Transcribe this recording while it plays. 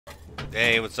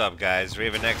Hey, what's up guys?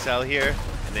 Reyven XL here,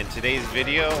 and in today's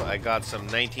video I got some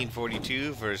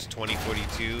 1942 versus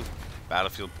 2042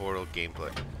 Battlefield Portal gameplay.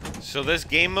 So this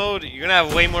game mode, you're gonna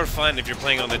have way more fun if you're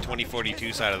playing on the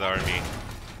 2042 side of the army.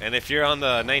 And if you're on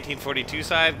the 1942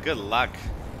 side, good luck.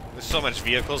 There's so much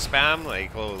vehicle spam,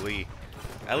 like holy.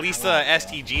 At least the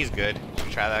STG is good. You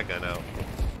should try that gun out.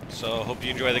 So hope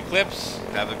you enjoy the clips.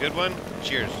 Have a good one.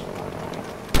 Cheers.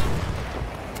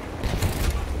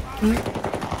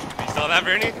 Saw that,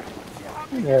 Bernie?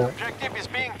 Yeah. Objective is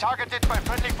being targeted by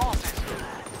friendly forces.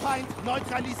 Feind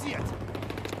neutralisiert.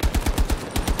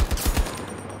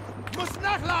 Muss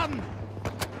nachladen.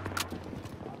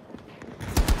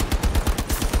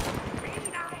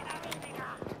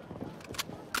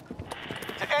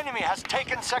 The enemy has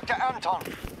taken Sector Anton.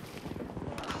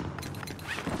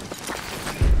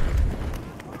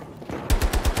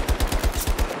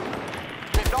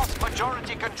 We lost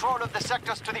majority control of the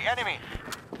sectors to the enemy.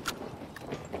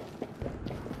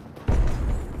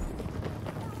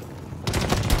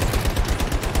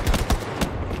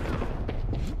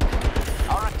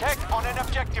 Our attack on an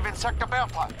objective in Sector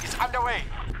Bertha is underway.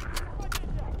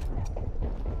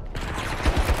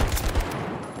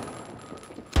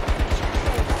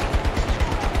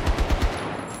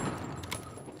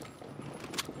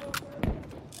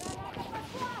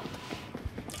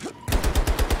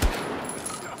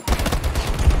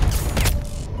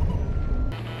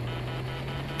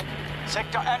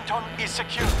 Sector Anton is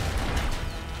secure.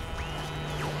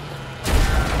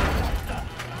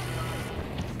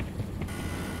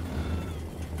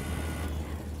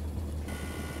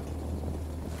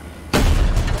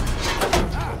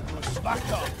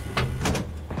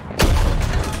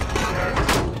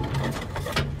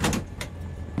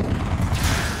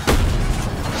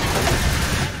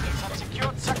 Enemies have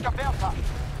secured Sector Bertha.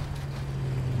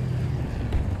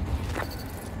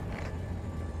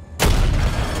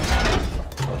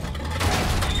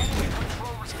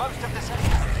 Most of the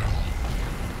sector.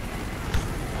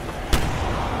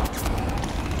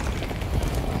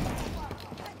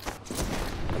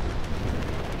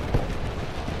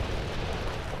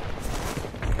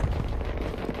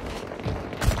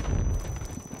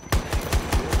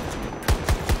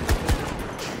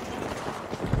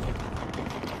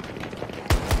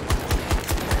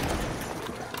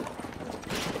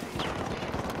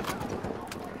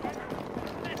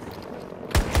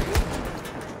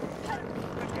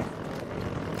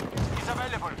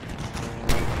 Available.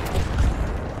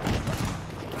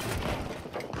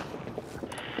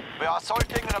 We are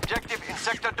assaulting an objective in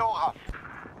Sector Dora.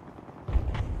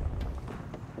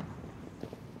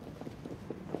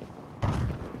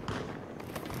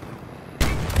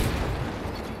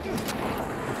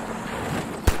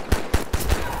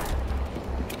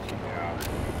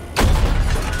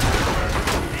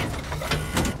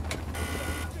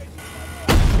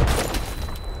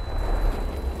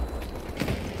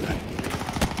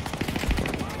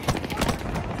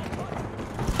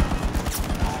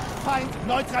 Feind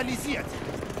neutralisiert.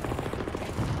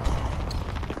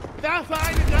 Werfe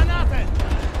eine Granate.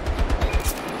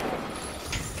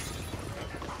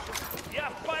 Я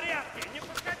в порядке, не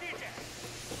подходите.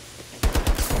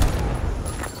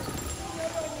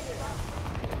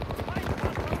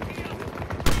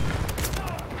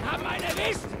 Haben einen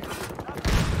erwischt.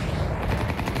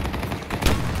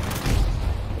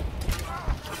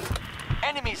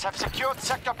 Enemies have secured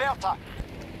Sector Bertha.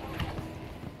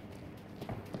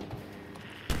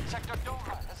 Sector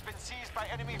Dora has been seized by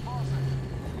enemy forces.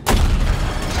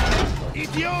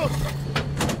 Idiot!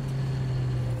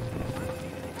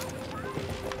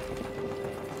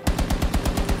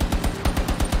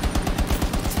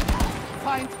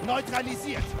 Feind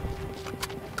neutralisiert.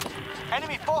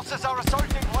 Enemy forces are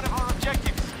assaulting one of our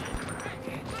objectives.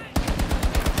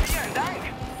 Vielen Dank.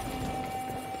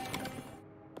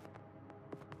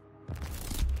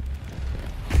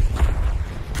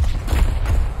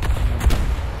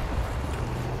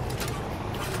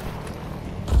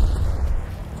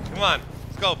 Come on,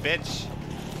 let's go, bitch.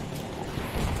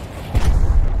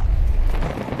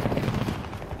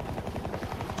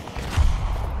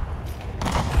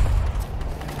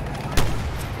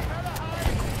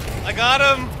 I got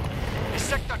him. The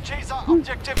Sector Chaser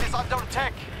objective is under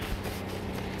attack.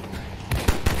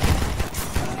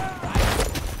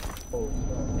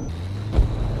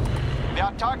 We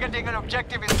are targeting an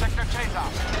objective in Sector Chaser.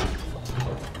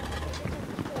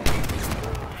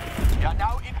 We are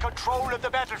now in control of the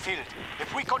battlefield.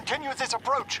 If we continue this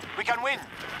approach, we can win.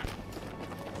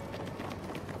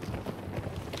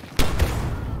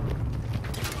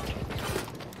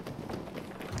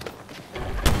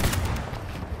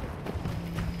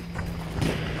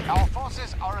 Our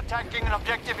forces are attacking an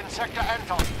objective in Sector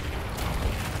Anton.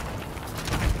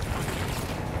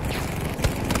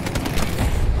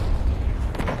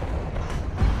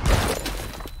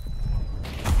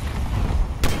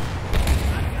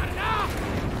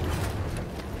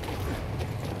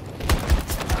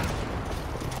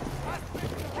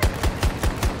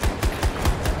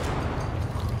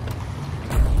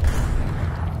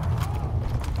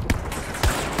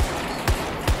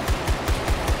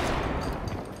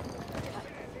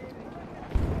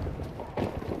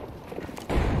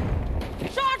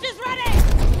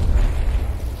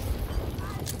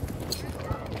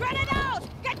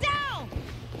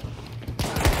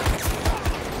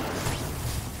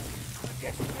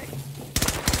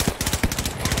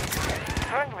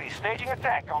 Friendly staging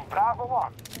attack on Bravo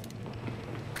 1.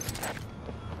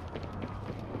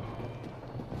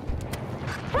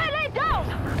 Friendly down!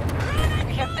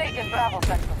 We have taken Bravo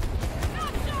sector.